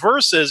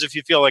 Versus if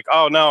you feel like,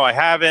 oh no, I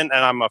haven't,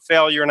 and I'm a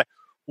failure. And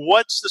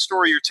what's the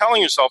story you're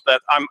telling yourself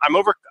that I'm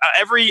over?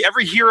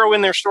 Every hero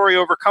in their story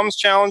overcomes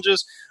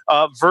challenges.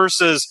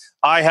 Versus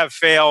I have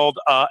failed,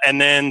 and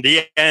then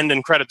the end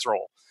and credits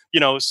roll.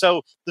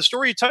 So the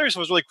story you tell yourself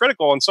was really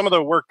critical. And some of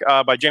the work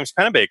by James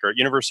Pennebaker at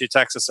University of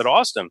Texas at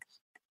Austin,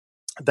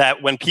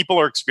 that when people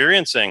are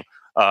experiencing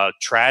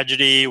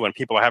tragedy, when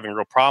people are having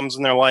real problems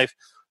in their life,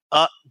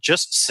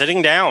 just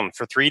sitting down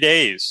for 3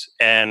 days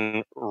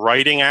and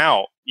writing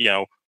out,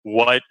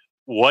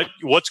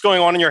 what's going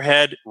on in your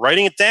head,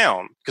 writing it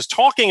down. Because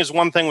talking is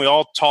one thing. We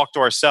all talk to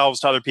ourselves,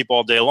 to other people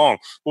all day long.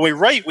 When we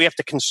write, we have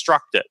to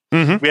construct it.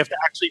 We have to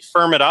actually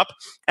firm it up.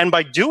 And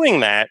by doing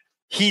that,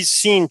 he's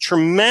seen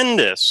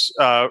tremendous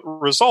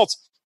results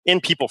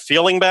in people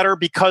feeling better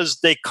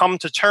because they come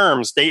to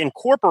terms. They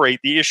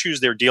incorporate the issues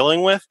they're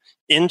dealing with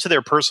into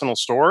their personal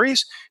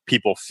stories.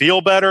 People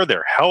feel better.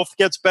 Their health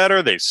gets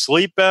better. They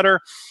sleep better.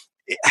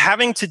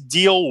 Having to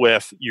deal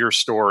with your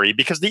story,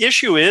 because the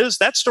issue is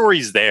that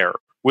story's there.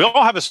 We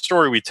all have a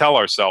story we tell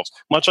ourselves,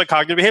 much like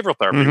cognitive behavioral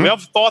therapy. We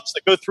have thoughts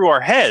that go through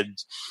our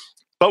heads,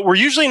 but we're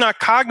usually not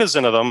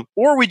cognizant of them,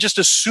 or we just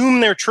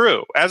assume they're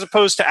true, as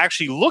opposed to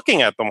actually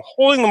looking at them,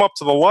 holding them up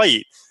to the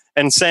light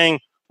and saying,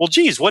 well,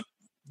 geez, what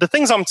the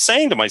things I'm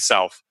saying to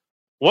myself,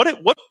 what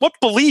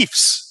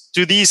beliefs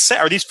do these say?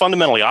 Are these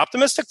fundamentally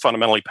optimistic,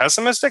 fundamentally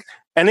pessimistic?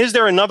 And is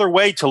there another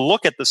way to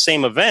look at the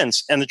same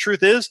events? And the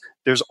truth is,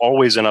 there's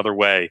always another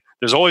way.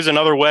 There's always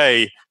another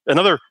way,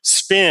 another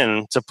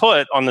spin to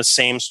put on the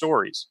same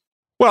stories.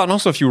 Well, and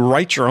also if you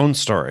write your own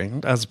story,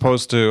 as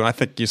opposed to, I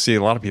think you see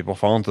a lot of people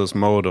fall into this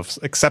mode of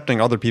accepting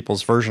other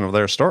people's version of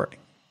their story.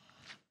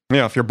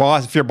 If your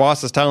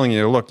boss is telling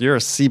you, look, you're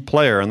a C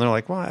player, and they're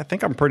like, well, I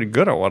think I'm pretty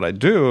good at what I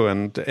do,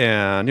 and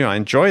I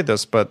enjoy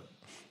this, but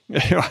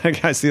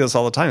I see this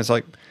all the time. It's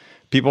like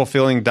people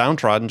feeling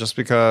downtrodden just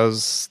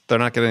because they're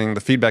not getting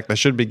the feedback they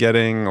should be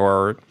getting,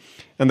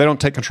 and they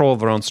don't take control of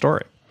their own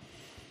story.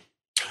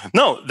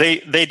 No,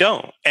 they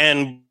don't.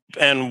 And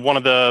one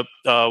of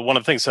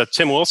the things that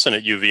Tim Wilson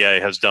at UVA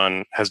has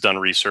done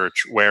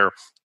research where,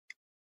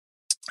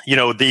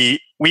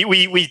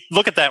 we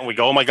look at that and we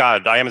go, oh my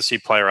God, I am a C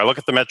player. I look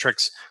at the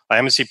metrics, I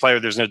am a C player.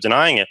 There's no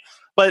denying it.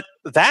 But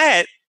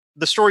the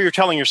story you're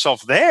telling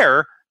yourself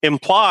there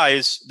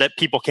implies that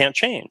people can't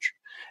change.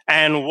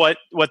 And what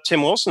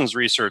Tim Wilson's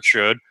research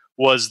showed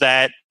was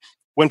that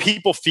when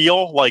people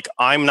feel like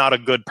I'm not a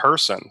good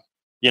person,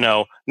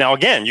 now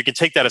again, you can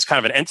take that as kind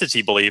of an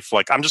entity belief,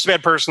 like I'm just a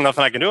bad person,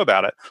 nothing I can do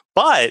about it.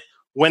 But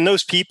when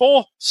those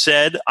people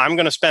said, I'm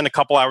going to spend a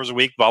couple hours a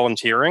week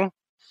volunteering,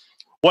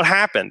 what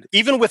happened?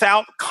 Even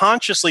without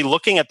consciously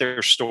looking at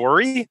their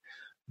story,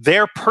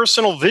 their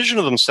personal vision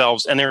of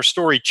themselves and their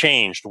story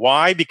changed.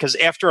 Why? Because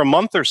after a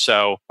month or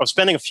so of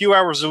spending a few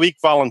hours a week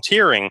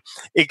volunteering,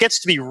 it gets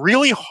to be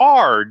really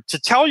hard to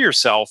tell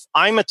yourself,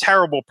 I'm a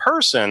terrible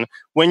person,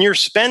 when you're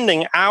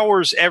spending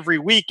hours every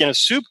week in a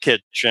soup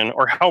kitchen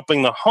or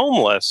helping the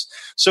homeless.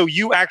 So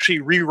you actually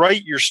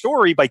rewrite your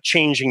story by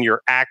changing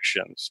your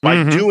actions,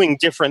 by doing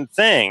different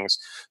things.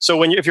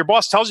 So if your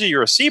boss tells you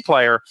you're a C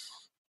player,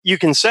 you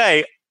can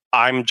say,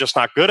 I'm just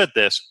not good at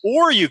this.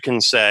 Or you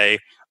can say,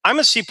 I'm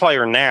a C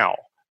player now.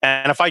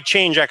 And if I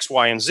change X,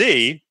 Y, and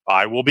Z,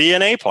 I will be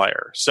an A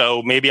player.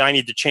 So maybe I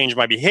need to change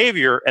my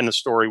behavior and the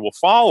story will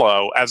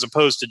follow, as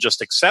opposed to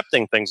just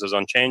accepting things as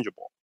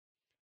unchangeable.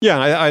 Yeah,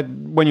 I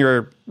when you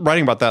were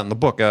writing about that in the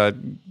book, I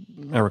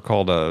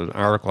recalled an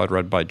article I'd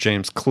read by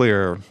James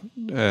Clear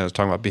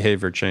talking about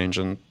behavior change.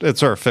 And it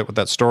sort of fit with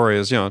that story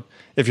is,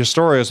 if your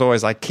story is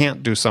always, I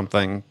can't do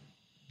something,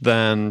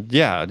 then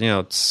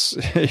it's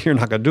you're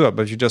not going to do it.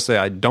 But if you just say,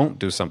 I don't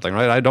do something,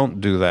 right? I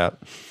don't do that.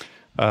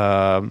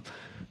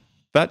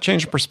 That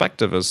change in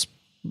perspective is,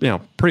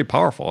 pretty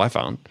powerful, I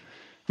found.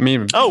 I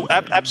mean,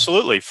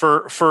 absolutely.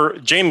 For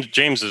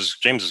James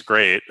is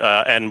great.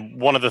 And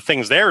one of the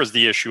things there is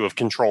the issue of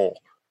control,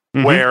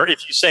 where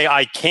if you say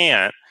I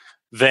can't,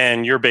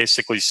 then you're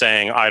basically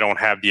saying I don't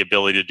have the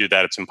ability to do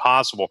that. It's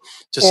impossible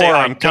to say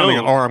I'm counting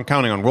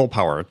on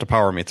willpower to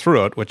power me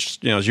through it, which,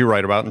 as you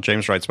write about and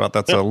James writes about,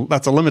 that's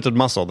a limited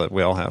muscle that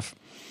we all have.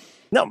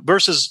 No,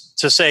 versus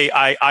to say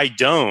I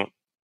don't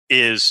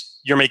is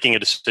you're making a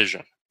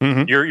decision.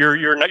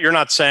 You're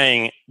not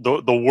saying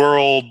the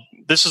world,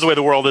 this is the way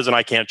the world is and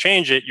I can't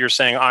change it. You're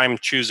saying I'm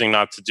choosing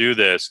not to do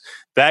this.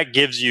 That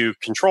gives you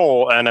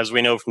control. And as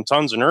we know from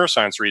tons of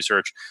neuroscience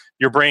research,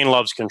 your brain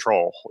loves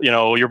control.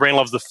 Your brain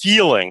loves the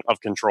feeling of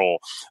control.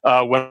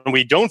 When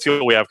we don't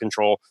feel we have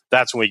control,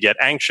 that's when we get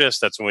anxious.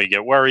 That's when we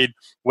get worried.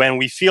 When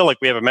we feel like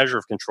we have a measure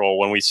of control,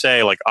 when we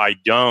say like, I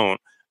don't,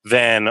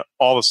 then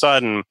all of a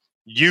sudden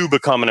you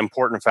become an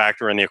important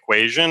factor in the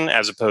equation,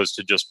 as opposed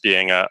to just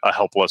being a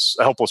helpless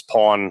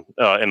pawn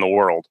in the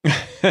world.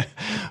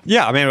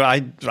 Yeah, I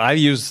mean, I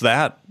use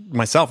that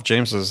myself.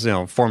 James's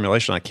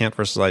formulation, I can't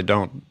versus I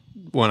don't,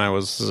 when I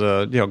was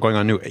going on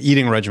a new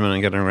eating regimen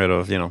and getting rid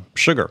of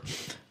sugar,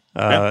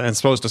 as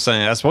opposed to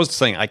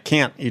saying I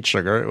can't eat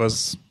sugar, it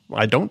was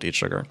I don't eat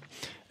sugar,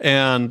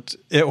 and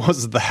it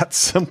was that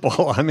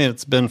simple. I mean,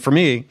 it's been, for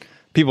me,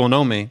 people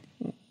know me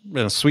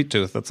in a sweet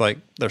tooth. It's like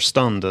they're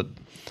stunned at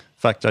the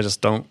fact I just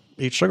don't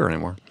eat sugar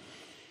anymore.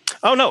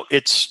 Oh no,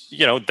 it's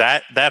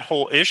that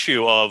whole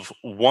issue of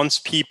once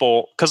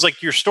people, because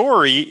like your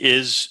story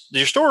is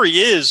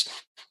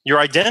your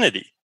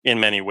identity in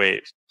many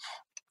ways,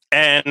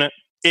 and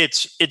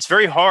it's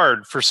very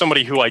hard for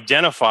somebody who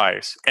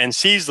identifies and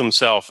sees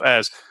themselves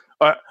as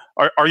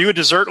are you a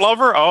dessert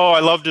lover? Oh, I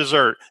love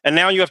dessert, and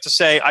now you have to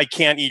say I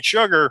can't eat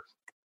sugar.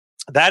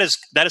 That is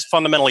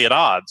fundamentally at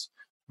odds.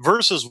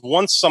 Versus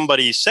once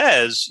somebody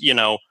says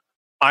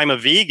I'm a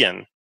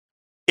vegan,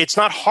 it's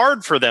not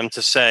hard for them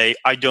to say,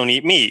 I don't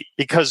eat meat,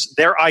 because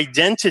their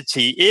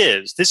identity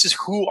is, this is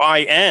who I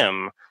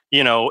am.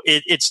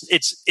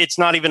 It's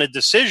not even a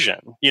decision,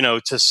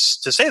 to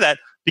say that,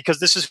 because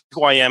this is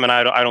who I am and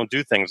I don't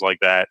do things like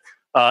that,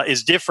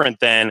 is different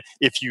than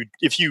if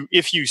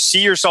you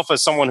see yourself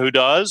as someone who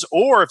does,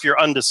 or if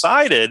you're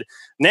undecided.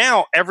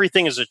 Now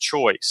everything is a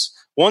choice.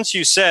 Once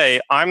you say,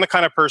 I'm the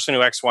kind of person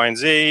who X, Y, and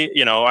Z,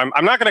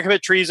 I'm not going to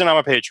commit treason, I'm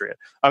a patriot.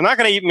 I'm not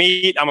going to eat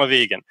meat, I'm a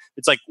vegan.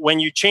 It's like when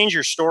you change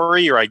your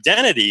story, your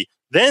identity,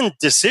 then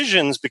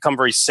decisions become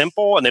very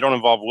simple and they don't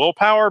involve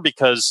willpower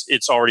because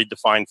it's already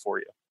defined for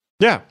you.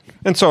 Yeah.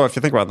 And so if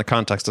you think about it in the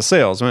context of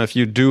sales, I mean, if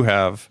you do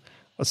have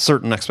a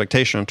certain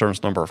expectation in terms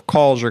of number of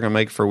calls you're going to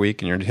make for a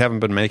week and you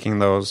haven't been making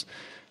those,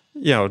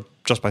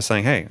 just by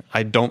saying, hey,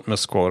 I don't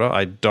miss quota,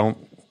 I don't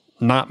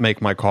not make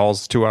my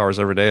calls 2 hours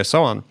every day, and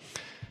so on,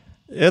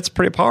 it's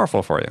pretty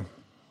powerful for you.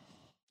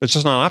 It's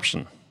just not an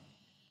option.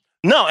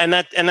 No, and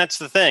that's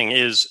the thing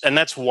is, and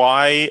that's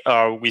why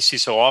we see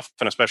so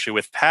often, especially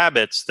with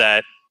habits,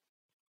 that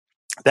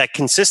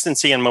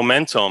consistency and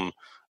momentum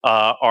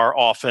are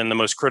often the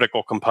most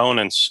critical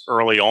components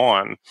early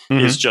on.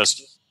 Is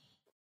just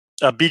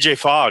BJ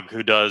Fogg,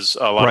 who does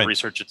a lot of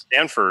research at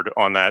Stanford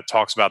on that,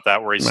 talks about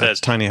that, where he says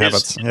tiny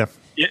habits.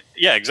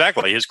 Yeah,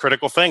 exactly. His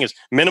critical thing is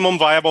minimum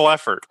viable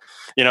effort.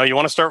 You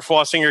want to start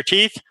flossing your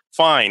teeth?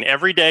 Fine.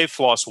 Every day,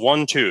 floss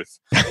one tooth.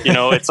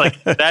 It's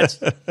like that's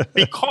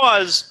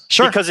because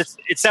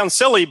it sounds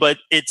silly, but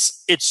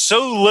it's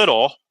so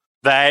little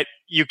that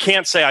you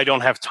can't say I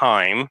don't have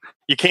time.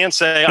 You can't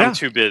say I'm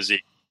too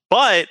busy.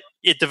 But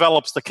it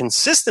develops the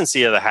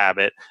consistency of the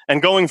habit,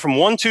 and going from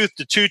one tooth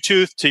to two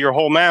tooth to your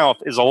whole mouth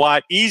is a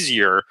lot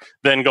easier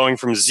than going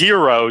from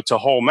 0 to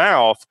whole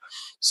mouth.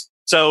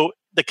 So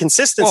the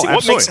consistency,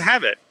 what makes a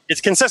habit?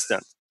 It's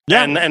consistent.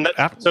 Yeah,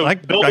 so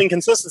building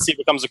consistency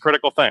becomes a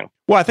critical thing.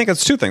 Well, I think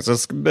it's two things.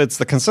 It's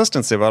the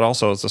consistency, but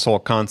also it's this whole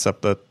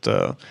concept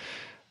that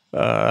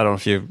I don't know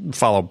if you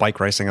follow bike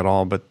racing at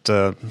all, but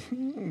the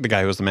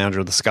guy who was the manager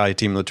of the Sky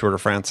team of the Tour de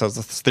France has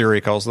this theory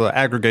he calls the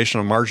aggregation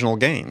of marginal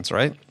gains,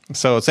 right?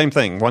 So same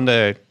thing. One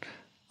day,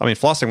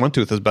 flossing one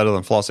tooth is better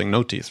than flossing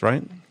no teeth,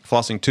 right?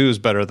 Flossing two is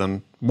better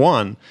than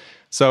one.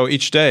 So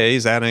each day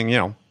he's adding,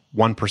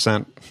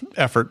 1%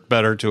 effort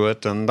better to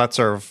it. And that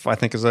I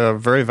think is a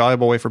very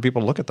valuable way for people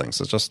to look at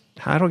things. It's just,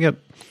 how do I get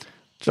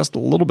just a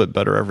little bit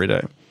better every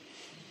day?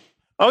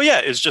 Oh yeah,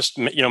 it's just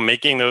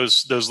making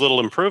those little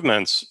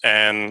improvements,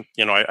 and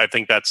I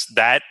think that's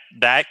that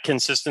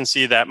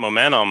consistency, that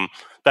momentum.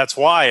 That's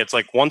why it's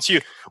like when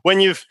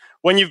you've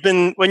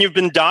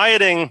been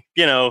dieting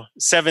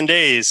 7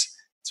 days,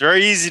 it's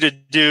very easy to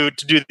do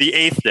the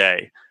 8th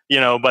day,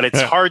 but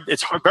it's hard.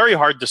 It's very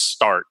hard to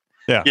start.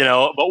 Yeah.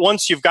 But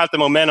once you've got the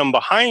momentum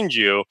behind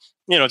you,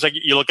 it's like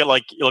you look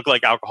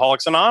like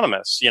Alcoholics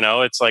Anonymous.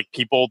 It's like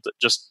people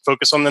just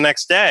focus on the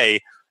next day.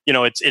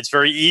 It's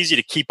very easy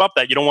to keep up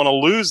that. You don't want to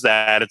lose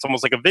that. It's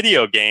almost like a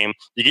video game.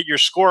 You get your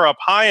score up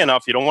high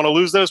enough, you don't want to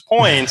lose those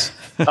points.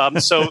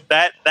 So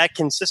that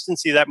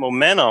consistency, that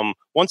momentum,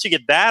 once you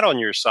get that on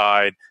your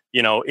side,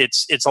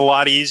 it's a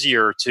lot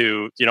easier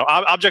to,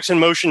 objects in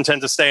motion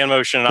tend to stay in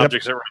motion, and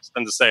objects at rest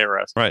tend to stay at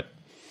rest. Right.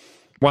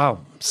 Wow.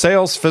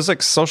 Sales,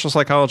 physics, social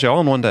psychology,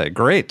 all in one day.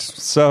 Great.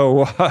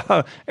 So,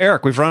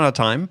 Eric, we've run out of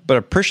time, but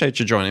appreciate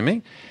you joining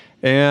me.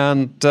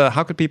 And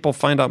how could people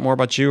find out more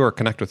about you or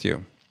connect with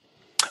you?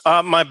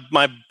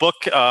 My book,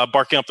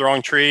 Barking Up the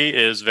Wrong Tree,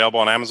 is available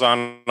on Amazon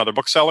and other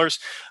booksellers.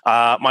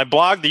 My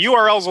blog, the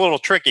URL is a little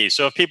tricky.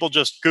 So if people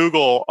just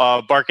Google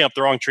Barking Up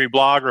the Wrong Tree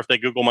blog, or if they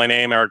Google my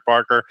name, Eric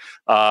Barker,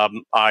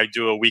 I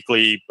do a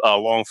weekly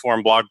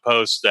long-form blog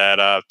post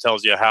that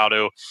tells you how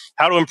to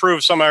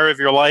improve some area of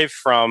your life,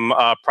 from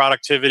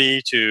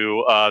productivity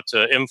to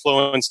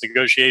influence,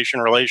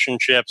 negotiation,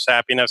 relationships,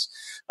 happiness.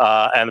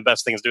 And the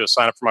best thing to do is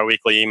sign up for my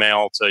weekly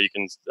email so you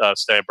can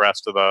stay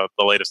abreast of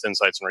the latest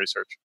insights and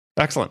research.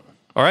 Excellent.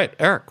 All right,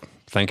 Eric,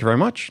 thank you very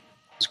much.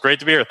 It's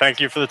great to be here. Thank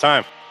you for the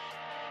time.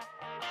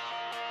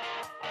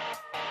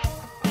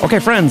 Okay,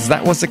 friends,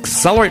 that was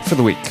Accelerate for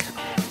the week.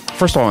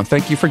 First of all, I want to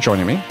thank you for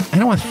joining me.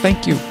 And I want to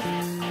thank you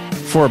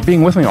for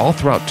being with me all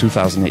throughout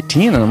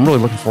 2018. And I'm really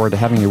looking forward to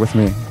having you with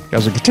me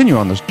as we continue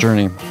on this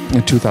journey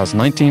in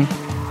 2019.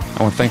 I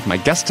want to thank my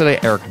guest today,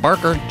 Eric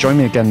Barker. Join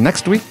me again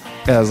next week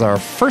as our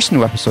first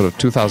new episode of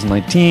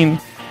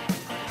 2019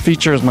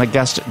 features my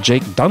guest,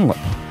 Jake Dunlap.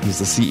 He's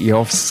the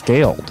CEO of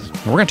Scaled.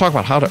 And we're going to talk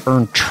about how to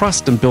earn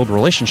trust and build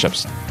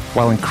relationships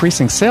while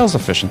increasing sales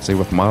efficiency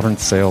with modern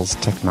sales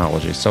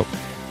technology. So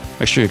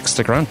make sure you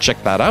stick around,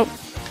 check that out.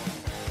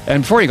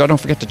 And before you go, don't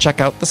forget to check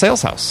out the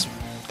Sales House,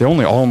 the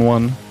only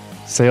all-in-one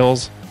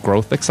sales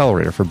growth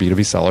accelerator for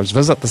B2B sellers.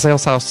 Visit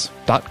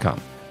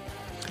thesaleshouse.com.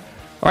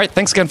 All right,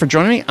 thanks again for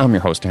joining me. I'm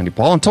your host, Andy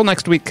Paul. Until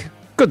next week,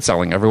 good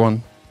selling,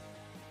 everyone.